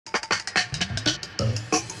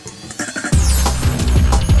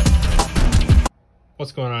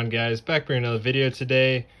What's going on, guys? Back for another video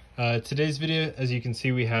today. Today's video, as you can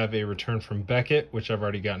see, we have a return from Beckett, which I've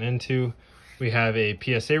already gotten into. We have a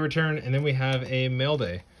PSA return, and then we have a mail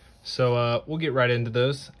day. So we'll get right into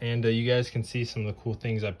those, and you guys can see some of the cool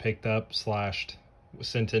things I picked up /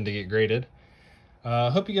 sent in to get graded.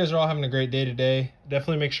 Hope you guys are all having a great day today.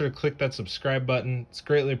 Definitely make sure to click that subscribe button. It's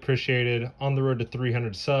greatly appreciated. On the road to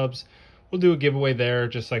 300 subs. We'll do a giveaway there,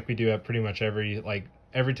 just like we do at pretty much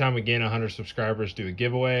every time we gain 100 subscribers, do a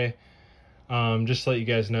giveaway. Just to let you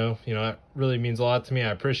guys know, that really means a lot to me.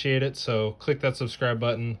 I appreciate it. So click that subscribe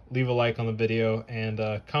button, leave a like on the video,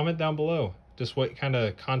 and comment down below just what kind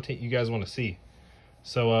of content you guys want to see.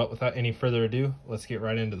 So without any further ado, let's get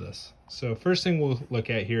right into this. So first thing we'll look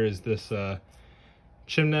at here is this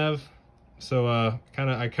Chimnev. So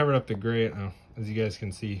I covered up the gray, as you guys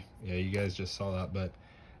can see. Yeah, you guys just saw that, but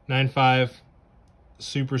 9.5.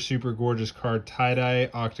 Super gorgeous card, tie-dye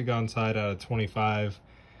octagon side out of 25.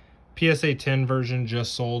 PSA 10 version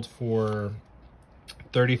just sold for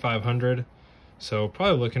 3,500, so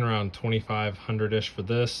probably looking around 2,500-ish for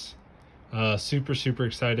this. Super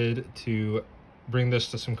excited to bring this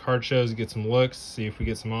to some card shows, get some looks, see if we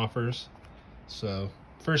get some offers. So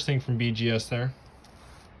first thing from BGS there.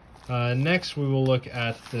 Next we will look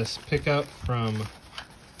at this pickup from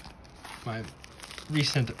my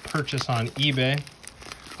recent purchase on eBay.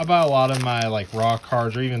 I buy a lot of my raw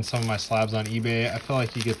cards or even some of my slabs on eBay. I feel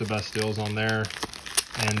like you get the best deals on there,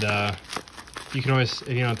 and you can always,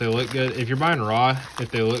 if they look good, if you're buying raw, if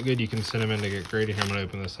they look good, you can send them in to get graded. Here, I'm gonna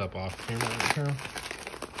open this up off camera right here,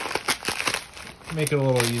 make it a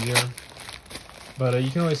little easier. But you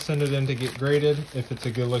can always send it in to get graded if it's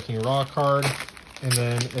a good looking raw card, and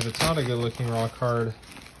then if it's not a good looking raw card,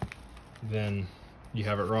 then you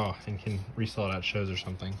have it raw and can resell it at shows or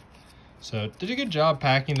something. So did a good job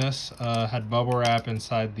packing this. Had bubble wrap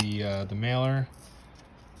inside the mailer.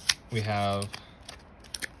 We have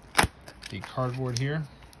the cardboard here.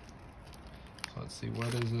 So let's see,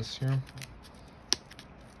 what is this here?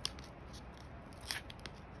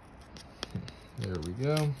 There we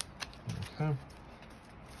go. Okay.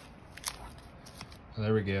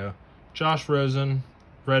 There we go. Josh Rosen,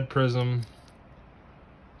 red prism,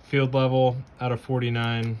 field level out of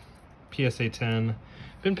 49, PSA 10.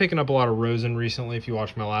 Been picking up a lot of Rosen recently if you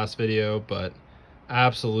watched my last video, but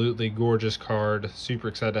absolutely gorgeous card. Super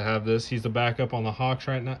excited to have this. He's the backup on the Hawks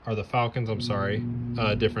right now, or the Falcons, I'm sorry.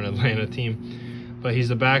 Different Atlanta team. But he's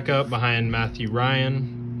the backup behind Matthew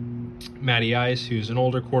Ryan, Matty Ice, who's an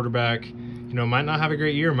older quarterback. Might not have a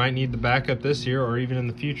great year, might need the backup this year or even in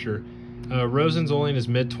the future. Rosen's only in his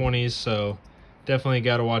mid-20s, so definitely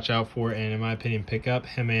got to watch out for it. And in my opinion, pick up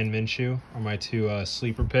him and Minshew are my two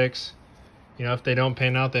sleeper picks. If they don't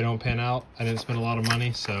pan out, they don't pan out. I didn't spend a lot of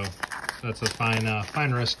money, so that's a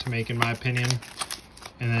fine risk to make in my opinion.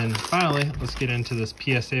 And then finally, let's get into this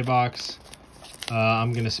PSA box.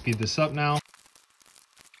 I'm going to speed this up now.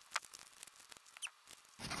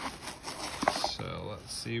 So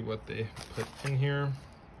let's see what they put in here.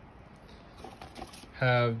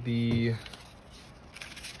 Have the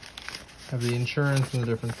insurance and the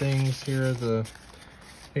different things here.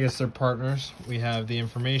 I guess they're partners. We have the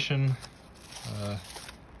information.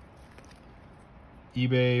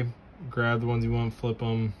 eBay, grab the ones you want, flip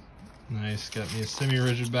them. Nice, got me a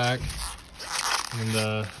semi-rigid back, and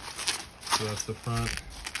so that's the front.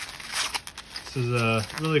 This is a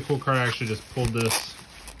really cool card. I actually just pulled this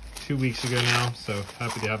 2 weeks ago now, so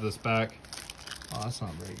happy to have this back. Oh, that's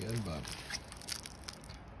not very good, but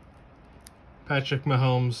Patrick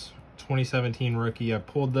Mahomes, 2017 rookie. I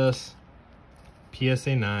pulled this,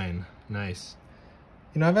 PSA 9, nice.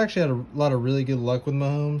 I've actually had a lot of really good luck with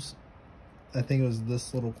Mahomes. I think it was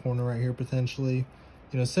this little corner right here, potentially.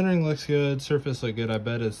 Centering looks good, surface look good. I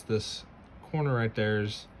bet it's this corner right there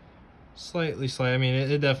is slightly. I mean,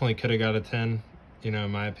 it definitely could have got a 10,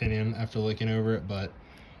 in my opinion, after looking over it. But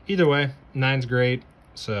either way, 9's great.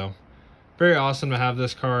 So very awesome to have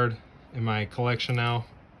this card in my collection now.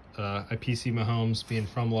 I PC Mahomes, being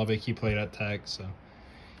from Lubbock, he played at Tech. So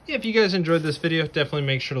yeah, if you guys enjoyed this video, definitely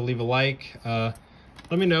make sure to leave a like.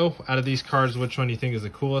 Let me know, out of these cards, which one you think is the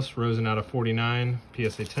coolest. Rosen out of 49,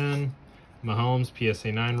 PSA 10. Mahomes,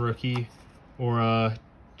 PSA 9 rookie. Or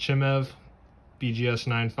Chimnev, BGS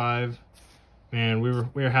 9.5. Man, we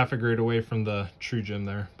were half a grade away from the true gem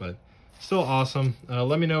there, but still awesome.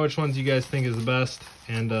 Let me know which ones you guys think is the best,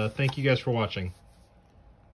 and thank you guys for watching.